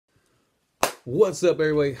What's up,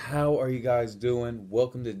 everybody? How are you guys doing?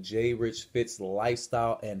 Welcome to J Rich Fit's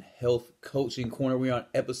Lifestyle and Health Coaching Corner. We're on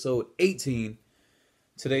episode 18.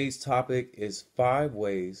 Today's topic is 5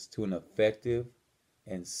 ways to an effective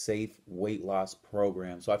and safe weight loss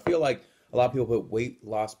program. So I feel like a lot of people put weight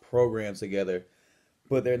loss programs together,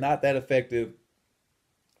 but they're not that effective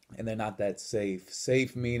and they're not that safe.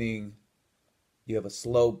 Safe meaning you have a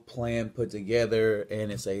slow plan put together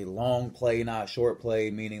and it's a long play, not a short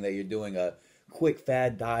play, meaning that you're doing a quick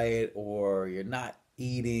fad diet or you're not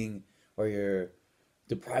eating or you're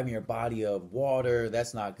depriving your body of water.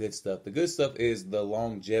 That's not good stuff. The good stuff is the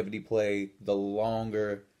longevity play, the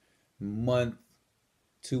longer month,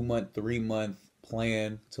 2 month, 3 month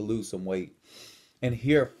plan to lose some weight. And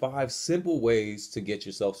here are 5 simple ways to get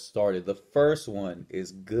yourself started. The first one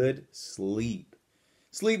is good sleep.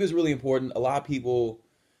 Sleep is really important. A lot of people,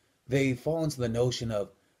 they fall into the notion of,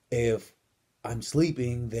 if I'm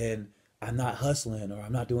sleeping, then I'm not hustling or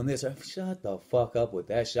I'm not doing this. Shut the fuck up with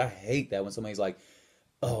that shit. I hate that when somebody's like,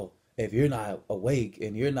 oh, if you're not awake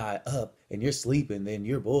and you're not up and you're sleeping, then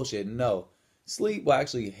you're bullshit. No, sleep will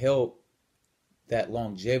actually help that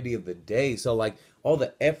longevity of the day. So like all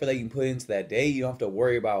the effort that you can put into that day, you don't have to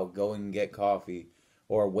worry about going and get coffee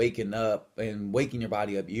or waking up and waking your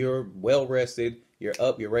body up. You're well rested, you're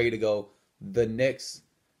up, you're ready to go. The next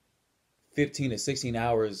 15 to 16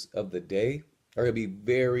 hours of the day are going to be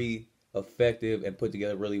very effective and put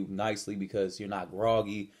together really nicely because you're not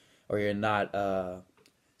groggy or you're not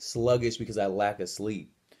sluggish because of lack of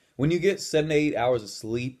sleep. When you get 7 to 8 hours of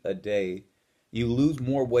sleep a day, you lose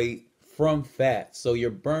more weight from fat. So you're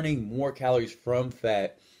burning more calories from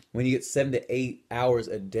fat when you get 7 to 8 hours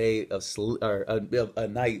a day of sleep, or a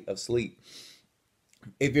night of sleep.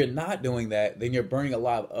 If you're not doing that, then you're burning a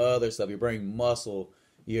lot of other stuff. You're burning muscle.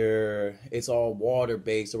 It's all water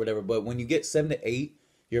based or whatever. But when you get 7 to 8,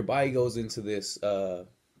 your body goes into this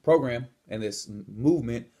program and this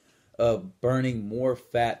movement of burning more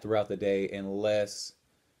fat throughout the day and less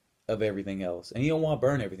of everything else. And you don't want to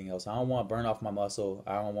burn everything else. I don't want to burn off my muscle.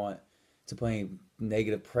 I don't want to put any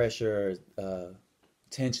negative pressure,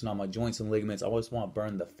 tension on my joints and ligaments. I always want to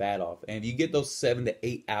burn the fat off. And if you get those 7 to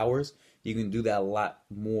 8 hours, you can do that a lot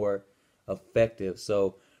more effective.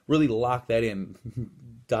 So really lock that in.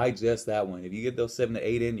 Digest that one. If you get those 7 to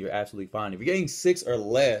 8 in, you're absolutely fine. If you're getting 6 or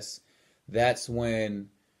less, that's when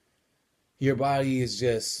your body is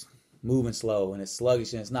just moving slow and it's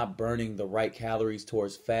sluggish and it's not burning the right calories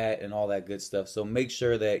towards fat and all that good stuff. So make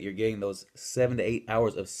sure that you're getting those 7 to 8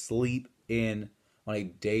 hours of sleep in on a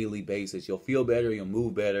daily basis. You'll feel better, you'll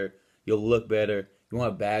move better, you'll look better, you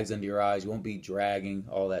won't have bags under your eyes, you won't be dragging,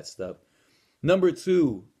 all that stuff. Number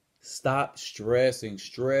 2, stop stressing.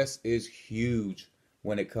 Stress is huge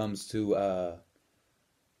when it comes to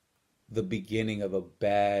the beginning of a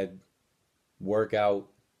bad workout,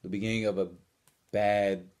 the beginning of a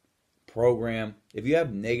bad program. If you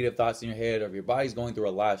have negative thoughts in your head or if your body's going through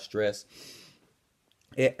a lot of stress,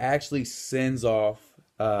 it actually sends off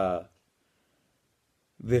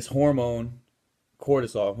this hormone,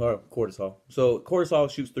 cortisol. So cortisol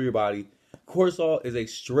shoots through your body. Cortisol is a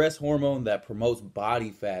stress hormone that promotes body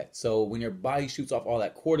fat. So when your body shoots off all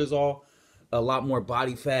that cortisol, a lot more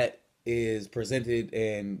body fat is presented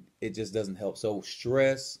and it just doesn't help. So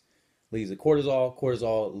stress leads to cortisol.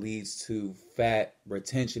 Cortisol leads to fat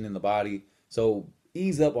retention in the body. So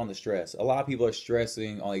ease up on the stress. A lot of people are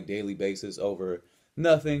stressing on a daily basis over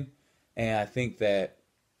nothing. And I think that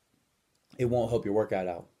it won't help your workout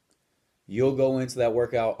out. You'll go into that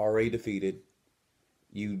workout already defeated.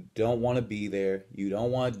 You don't want to be there. You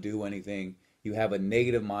don't want to do anything. You have a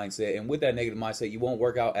negative mindset. And with that negative mindset, you won't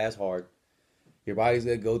work out as hard. Your body's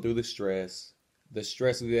going to go through the stress. The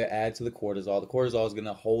stress is going to add to the cortisol. The cortisol is going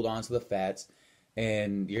to hold on to the fats.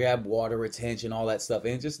 And you have water retention, all that stuff.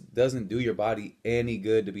 And it just doesn't do your body any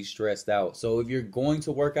good to be stressed out. So if you're going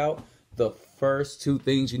to work out, the first 2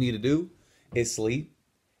 things you need to do is sleep.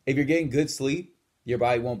 If you're getting good sleep, your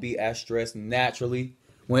body won't be as stressed naturally.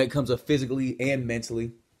 When it comes to physically and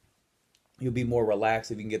mentally, you'll be more relaxed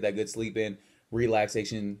if you can get that good sleep in.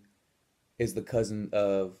 Relaxation is the cousin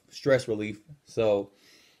of stress relief. So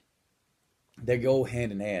they go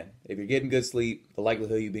hand in hand. If you're getting good sleep, the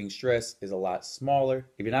likelihood of you being stressed is a lot smaller.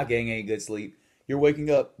 If you're not getting any good sleep, you're waking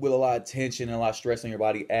up with a lot of tension and a lot of stress on your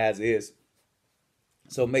body as is.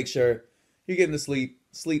 So make sure you're getting the sleep.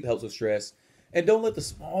 Sleep helps with stress. And don't let the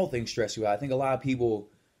small things stress you out. I think a lot of people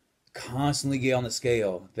constantly get on the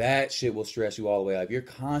scale. That shit will stress you all the way out. If you're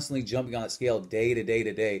constantly jumping on that scale day to day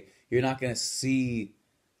to day, you're not going to see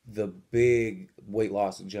the big weight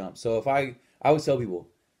loss jump. So I would tell people,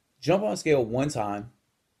 jump on a scale one time,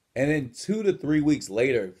 And then 2 to 3 weeks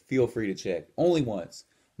later, feel free to check. Only once.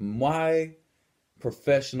 My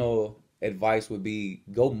professional advice would be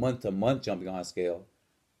go month to month jumping on a scale.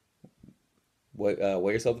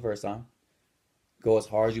 Weigh yourself the first time. Go as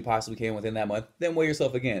hard as you possibly can within that month. Then weigh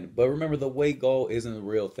yourself again. But remember, the weight goal isn't a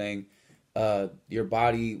real thing. Your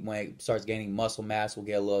body, when it starts gaining muscle mass, will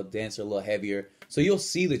get a little denser, a little heavier. So you'll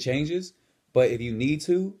see the changes. But if you need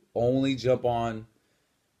to, only jump on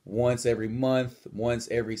once every month, once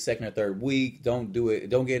every second or third week. Don't do it.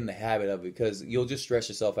 Don't get in the habit of it because you'll just stress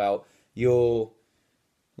yourself out. You'll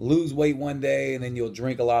lose weight one day and then you'll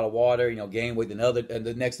drink a lot of water and you'll gain weight another, and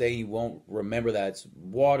the next day you won't remember that it's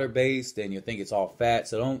water based and you think it's all fat.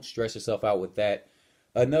 So don't stress yourself out with that.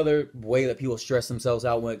 Another way that people stress themselves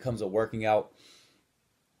out when it comes to working out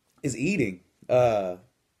is eating.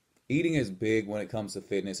 Eating is big when it comes to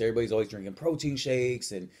fitness. Everybody's always drinking protein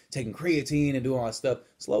shakes and taking creatine and doing all that stuff.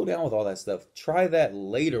 Slow down with all that stuff. Try that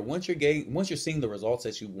later. Once you're seeing the results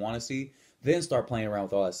that you want to see, then start playing around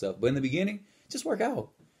with all that stuff. But in the beginning, just work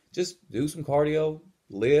out. Just do some cardio,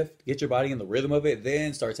 lift, get your body in the rhythm of it,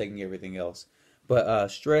 then start taking everything else. But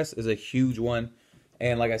stress is a huge one.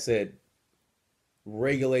 And like I said,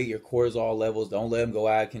 regulate your cortisol levels. Don't let them go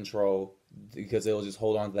out of control because it'll just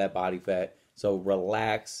hold on to that body fat. So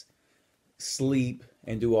relax, sleep,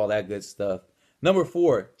 and do all that good stuff. Number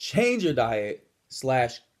 4, change your diet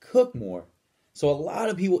 / cook more. So a lot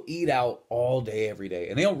of people eat out all day, every day,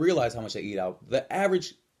 and they don't realize how much they eat out. The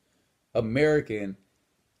average American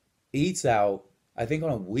eats out, I think,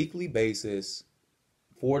 on a weekly basis,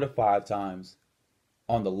 4 to 5 times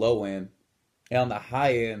on the low end. And on the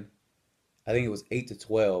high end, I think it was 8 to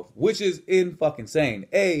 12, which is in fucking insane.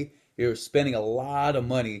 A, you're spending a lot of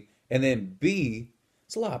money. And then B,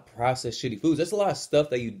 it's a lot of processed shitty foods. That's a lot of stuff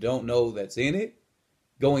that you don't know that's in it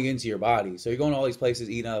going into your body. So you're going to all these places,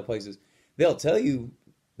 eating other places. They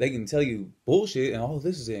can tell you bullshit and, oh,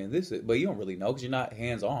 this is in, this is, but you don't really know because you're not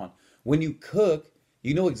hands on. When you cook,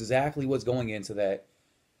 you know exactly what's going into that.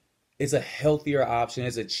 It's a healthier option.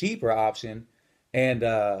 It's a cheaper option. And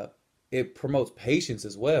it promotes patience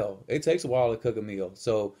as well. It takes a while to cook a meal.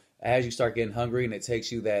 So as you start getting hungry and it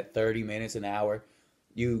takes you that 30 minutes, an hour,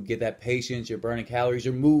 you get that patience, you're burning calories,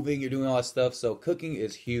 you're moving, you're doing all that stuff. So cooking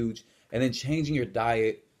is huge. And then changing your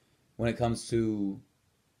diet when it comes to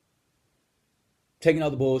taking out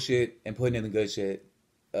the bullshit and putting in the good shit.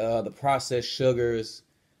 The processed sugars,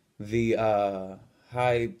 the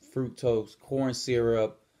high fructose corn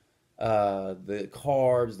syrup, the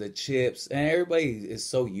carbs, the chips, and everybody is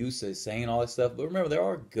so used to saying all that stuff. But remember, there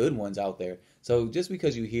are good ones out there. So just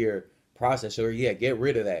because you hear processed sugar, yeah, get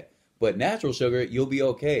rid of that. But natural sugar, you'll be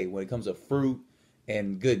okay when it comes to fruit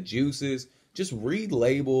and good juices. Just read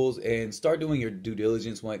labels and start doing your due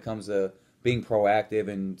diligence when it comes to being proactive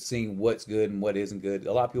and seeing what's good and what isn't good.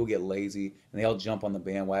 A lot of people get lazy and they all jump on the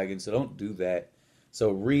bandwagon, so don't do that. So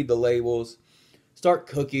read the labels, start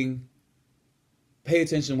cooking, pay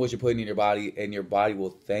attention to what you're putting in your body, and your body will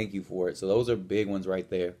thank you for it. So those are big ones right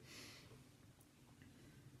there.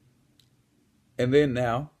 And then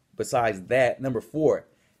now, besides that, number 4,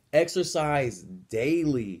 exercise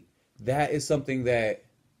daily. That is something that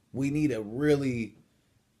we need to really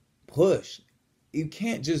push. You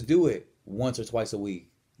can't just do it once or twice a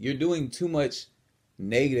week. You're doing too much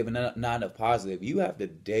negative and not enough positive. You have to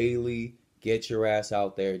daily get your ass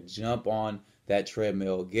out there, jump on that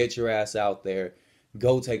treadmill, get your ass out there,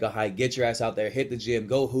 go take a hike, get your ass out there, hit the gym,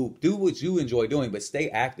 go hoop, do what you enjoy doing, but stay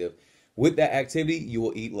active. With that activity, you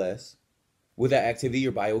will eat less. With that activity,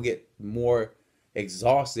 your body will get more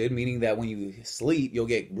exhausted, meaning that when you sleep, you'll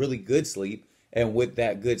get really good sleep. And with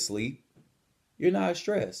that good sleep, you're not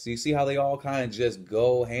stressed. So you see how they all kind of just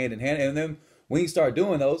go hand in hand. And then when you start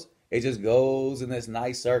doing those, it just goes in this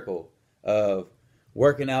nice circle of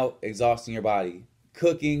working out, exhausting your body,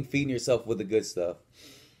 cooking, feeding yourself with the good stuff.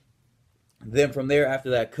 Then from there,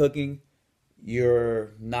 after that cooking,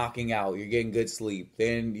 you're knocking out, you're getting good sleep,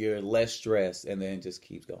 then you're less stressed, and then it just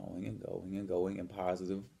keeps going and going and going in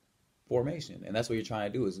positive formation. And that's what you're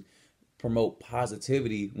trying to do, is promote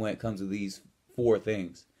positivity when it comes to these 4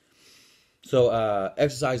 things. So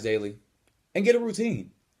exercise daily and get a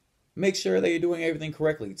routine. Make sure that you're doing everything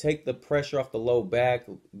correctly. Take the pressure off the low back.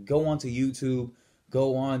 Go onto YouTube.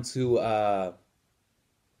 Go on to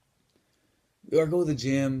or go to the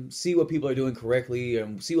gym. See what people are doing correctly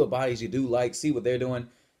and see what bodies you do like. See what they're doing.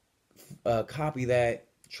 Copy that.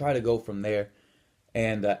 Try to go from there.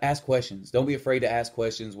 And ask questions. Don't be afraid to ask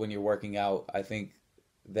questions when you're working out. I think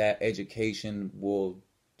that education will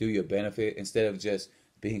do you a benefit instead of just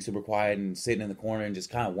being super quiet and sitting in the corner and just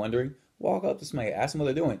kind of wondering. Walk up to somebody, ask them what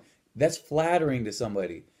they're doing. That's flattering to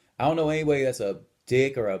somebody. I don't know anybody that's a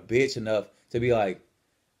dick or a bitch enough to be like,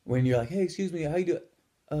 when you're like, hey, excuse me, how you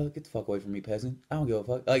doing? Get the fuck away from me, peasant. I don't give a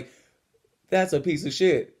fuck. Like, that's a piece of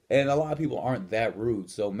shit. And a lot of people aren't that rude.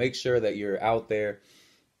 So make sure that you're out there,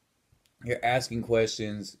 you're asking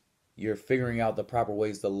questions, you're figuring out the proper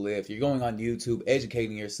ways to live. You're going on YouTube,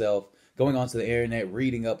 educating yourself, going onto the internet,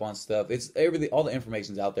 reading up on stuff. It's everything, all the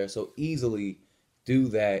information's out there. So easily do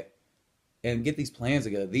that and get these plans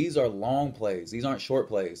together. These are long plays. These aren't short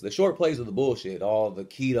plays. The short plays are the bullshit. All the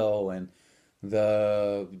keto and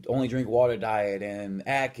the only drink water diet and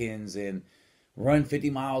Atkins and run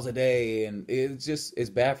 50 miles a day, and it's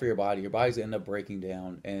bad for your body. Your body's gonna end up breaking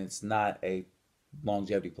down, and it's not a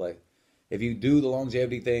longevity play. If you do the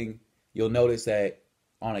longevity thing, you'll notice that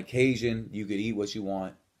on occasion you could eat what you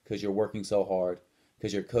want because you're working so hard,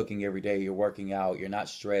 because you're cooking every day, you're working out, you're not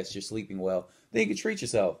stressed, you're sleeping well. Then you can treat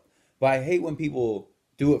yourself. But I hate when people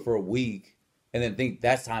do it for a week and then think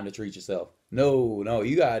that's time to treat yourself. No,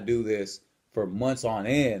 you gotta do this for months on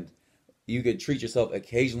end. You could treat yourself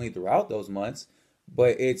occasionally throughout those months,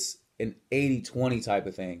 but it's an 80-20 type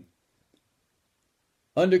of thing.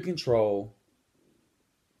 Under control,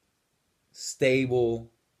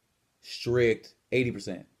 stable, strict,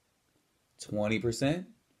 80%. 20%,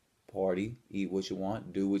 party, eat what you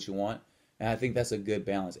want, do what you want. And I think that's a good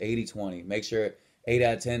balance, 80-20. Make sure 8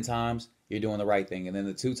 out of 10 times you're doing the right thing. And then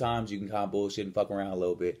the 2 times you can kind of bullshit and fuck around a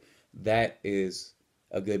little bit. That is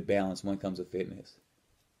a good balance when it comes to fitness.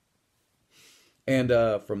 And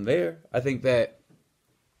from there, I think that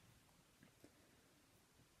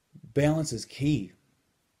balance is key.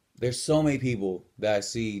 There's so many people that I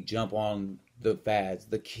see jump on the fads,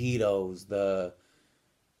 the ketos, the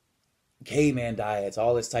caveman diets,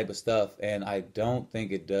 all this type of stuff, and I don't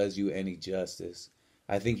think it does you any justice.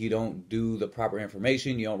 I think you don't do the proper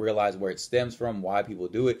information. You don't realize where it stems from, why people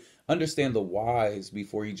do it. Understand the whys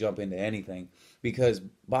before you jump into anything, because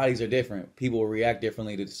bodies are different. People react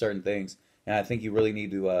differently to certain things, and I think you really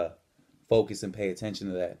need to focus and pay attention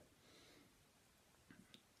to that.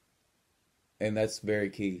 And that's very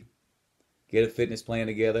key. Get a fitness plan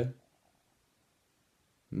together.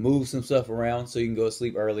 Move some stuff around so you can go to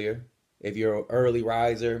sleep earlier. If you're an early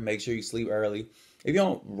riser, make sure you sleep early. If you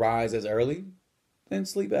don't rise as early, then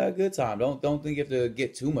sleep at a good time. Don't think you have to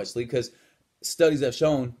get too much sleep, because studies have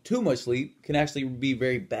shown too much sleep can actually be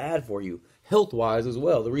very bad for you, health-wise as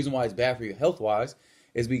well. The reason why it's bad for you health-wise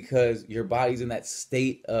is because your body's in that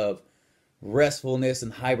state of restfulness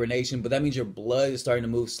and hibernation, but that means your blood is starting to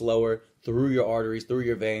move slower through your arteries, through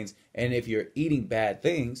your veins, and if you're eating bad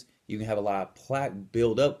things, you can have a lot of plaque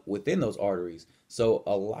build up within those arteries. So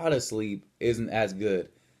a lot of sleep isn't as good.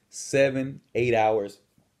 7-8 hours.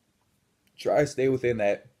 Try to stay within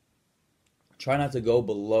that. Try not to go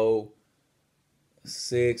below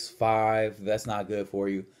 6-5. That's not good for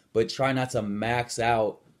you. But try not to max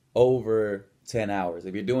out over 10 hours.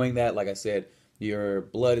 If you're doing that, like I said, your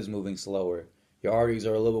blood is moving slower. Your arteries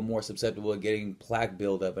are a little bit more susceptible to getting plaque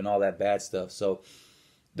buildup and all that bad stuff. So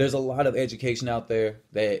there's a lot of education out there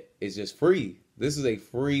that is just free. This is a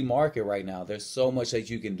free market right now. There's so much that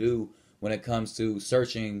you can do when it comes to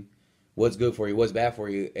searching what's good for you, what's bad for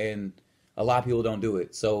you, and a lot of people don't do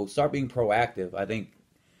it. So start being proactive. I think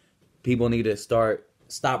people need to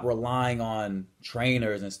stop relying on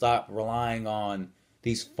trainers and stop relying on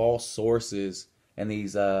these false sources and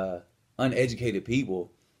these uneducated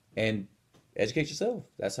people, and educate yourself.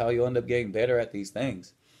 That's how you'll end up getting better at these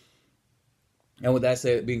things. And with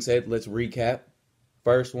that being said, let's recap.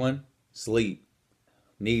 First one, sleep.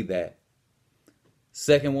 Need that.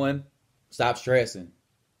 Second one, stop stressing.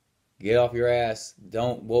 Get off your ass.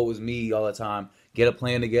 Don't woe is me all the time. Get a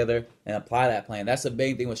plan together and apply that plan. That's the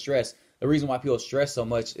main thing with stress. The reason why people stress so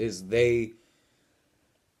much is they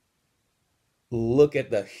look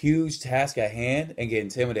at the huge task at hand and get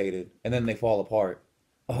intimidated, and then they fall apart.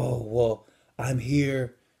 Oh, well, I'm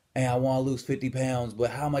here and I want to lose 50 pounds,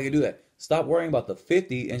 but how am I going to do that? Stop worrying about the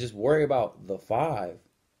 50 and just worry about the 5.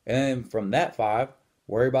 And then from that 5,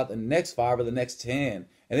 worry about the next 5 or the next 10.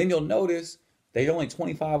 And then you'll notice that you're only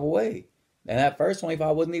 25 away. And that first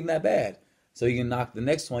 25 wasn't even that bad. So you can knock the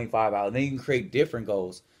next 25 out, and then you can create different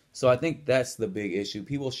goals. So I think that's the big issue.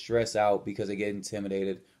 People stress out because they get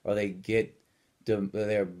intimidated, or they get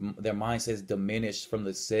their mindset is diminished from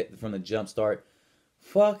the jump start.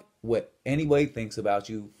 Fuck what anybody thinks about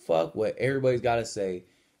you. Fuck what everybody's got to say.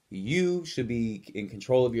 You should be in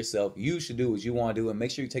control of yourself. You should do what you want to do, and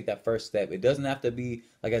make sure you take that first step. It doesn't have to be,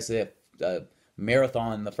 like I said, a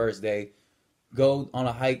marathon the first day. Go on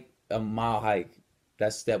a mile hike.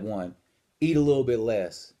 That's step 1. Eat a little bit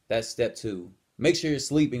less. That's step 2. Make sure you're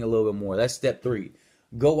sleeping a little bit more. That's step 3.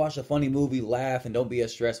 Go watch a funny movie, laugh, and don't be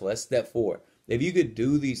as stressful. That's step 4. If you could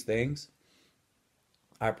do these things,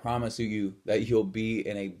 I promise you that you'll be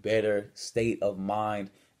in a better state of mind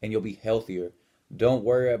and you'll be healthier. Don't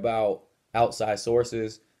worry about outside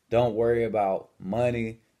sources. Don't worry about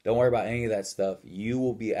money. Don't worry about any of that stuff. You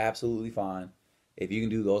will be absolutely fine if you can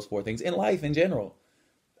do those four things in life in general.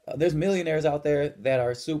 There's millionaires out there that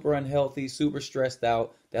are super unhealthy, super stressed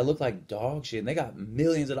out, that look like dog shit, and they got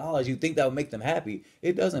millions of dollars. You think that would make them happy?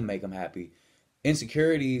 It doesn't make them happy.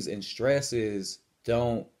 Insecurities and stresses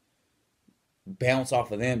don't bounce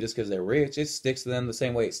off of them just because they're rich. It sticks to them the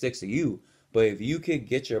same way it sticks to you. But if you could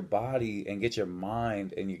get your body and get your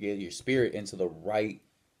mind and you get your spirit into the right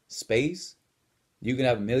space, you can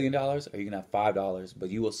have $1,000,000 or you can have $5, but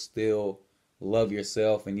you will still love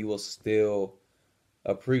yourself and you will still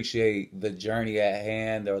appreciate the journey at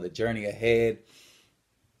hand or the journey ahead.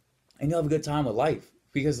 And you'll have a good time with life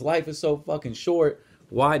because life is so fucking short.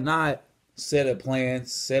 Why not set a plan,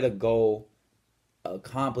 set a goal,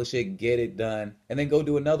 accomplish it, get it done, and then go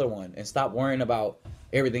do another one and stop worrying about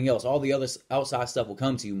everything else. All the other outside stuff will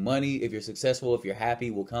come to you. Money, if you're successful, if you're happy,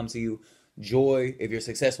 will come to you. Joy, if you're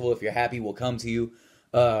successful, if you're happy, will come to you.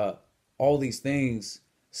 All these things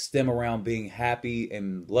stem around being happy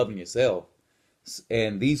and loving yourself.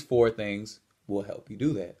 And these four things will help you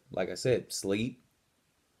do that. Like I said, sleep,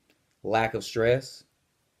 lack of stress,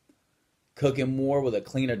 cooking more with a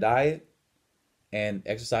cleaner diet, and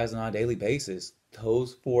exercising on a daily basis.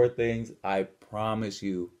 Those four things, I promise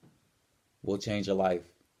you, will change your life.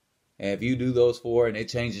 And if you do those four and it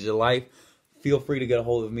changes your life, feel free to get a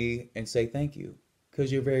hold of me and say thank you.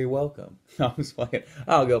 Because you're very welcome. I'm just playing.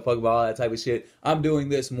 I don't give a fuck about all that type of shit. I'm doing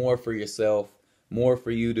this more for yourself, more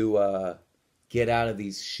for you to get out of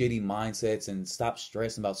these shitty mindsets and stop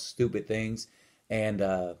stressing about stupid things and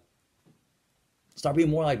start being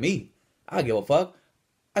more like me. I don't give a fuck.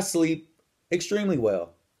 I sleep extremely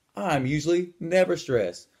well. I'm usually never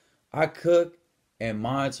stressed. I cook and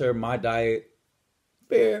monitor my diet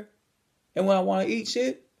fair. And when I want to eat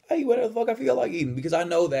shit, I eat whatever the fuck I feel like eating. Because I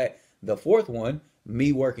know that the fourth one,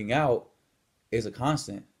 me working out, is a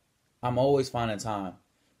constant. I'm always finding time.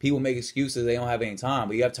 People make excuses they don't have any time,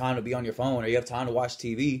 but you have time to be on your phone or you have time to watch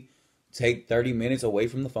TV. Take 30 minutes away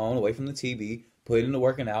from the phone, away from the TV, put it into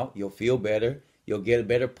working out. You'll feel better. You'll get a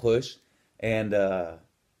better push. And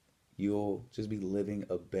you'll just be living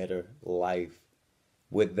a better life.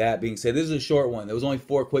 With that being said, this is a short one. There was only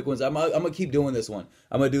 4 quick ones. I'm going to keep doing this one.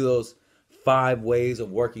 I'm going to do those 5 ways of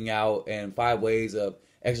working out and 5 ways of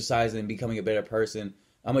exercising and becoming a better person.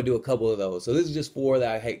 I'm going to do a couple of those. So this is just 4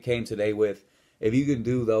 that I came today with. If you can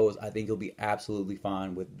do those, I think you'll be absolutely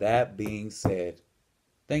fine. With that being said,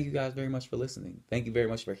 thank you guys very much for listening. Thank you very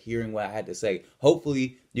much for hearing what I had to say.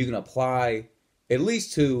 Hopefully, you can apply at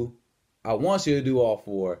least 2. I want you to do all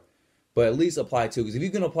 4, but at least apply 2. Because if you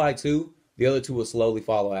can apply 2, the other 2 will slowly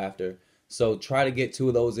follow after. So try to get 2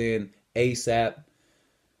 of those in ASAP.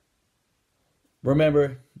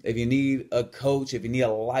 Remember, if you need a coach, if you need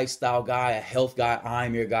a lifestyle guy, a health guy,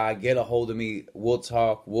 I'm your guy. Get a hold of me. We'll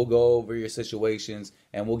talk. We'll go over your situations,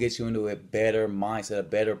 and we'll get you into a better mindset, a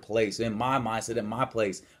better place. In my mindset, in my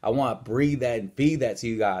place, I want to breathe that and feed that to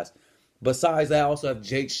you guys. Besides that, I also have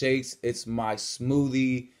Jake Shakes. It's my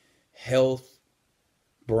smoothie health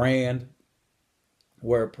brand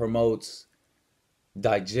where it promotes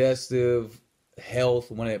digestive health,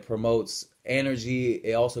 when it promotes energy.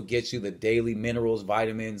 It also gets you the daily minerals,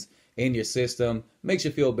 vitamins in your system, makes you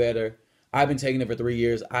feel better. I've been taking it for 3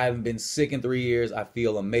 years. I haven't been sick in 3 years. I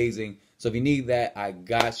feel amazing. So if you need that, I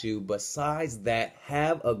got you. Besides that,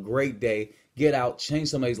 have a great day. Get out, change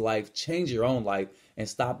somebody's life, change your own life, and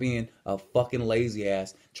stop being a fucking lazy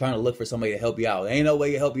ass trying to look for somebody to help you out. There ain't no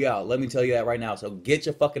way to help you out. Let me tell you that right now. So get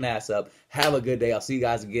your fucking ass up. Have a good day. I'll see you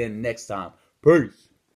guys again next time. Peace.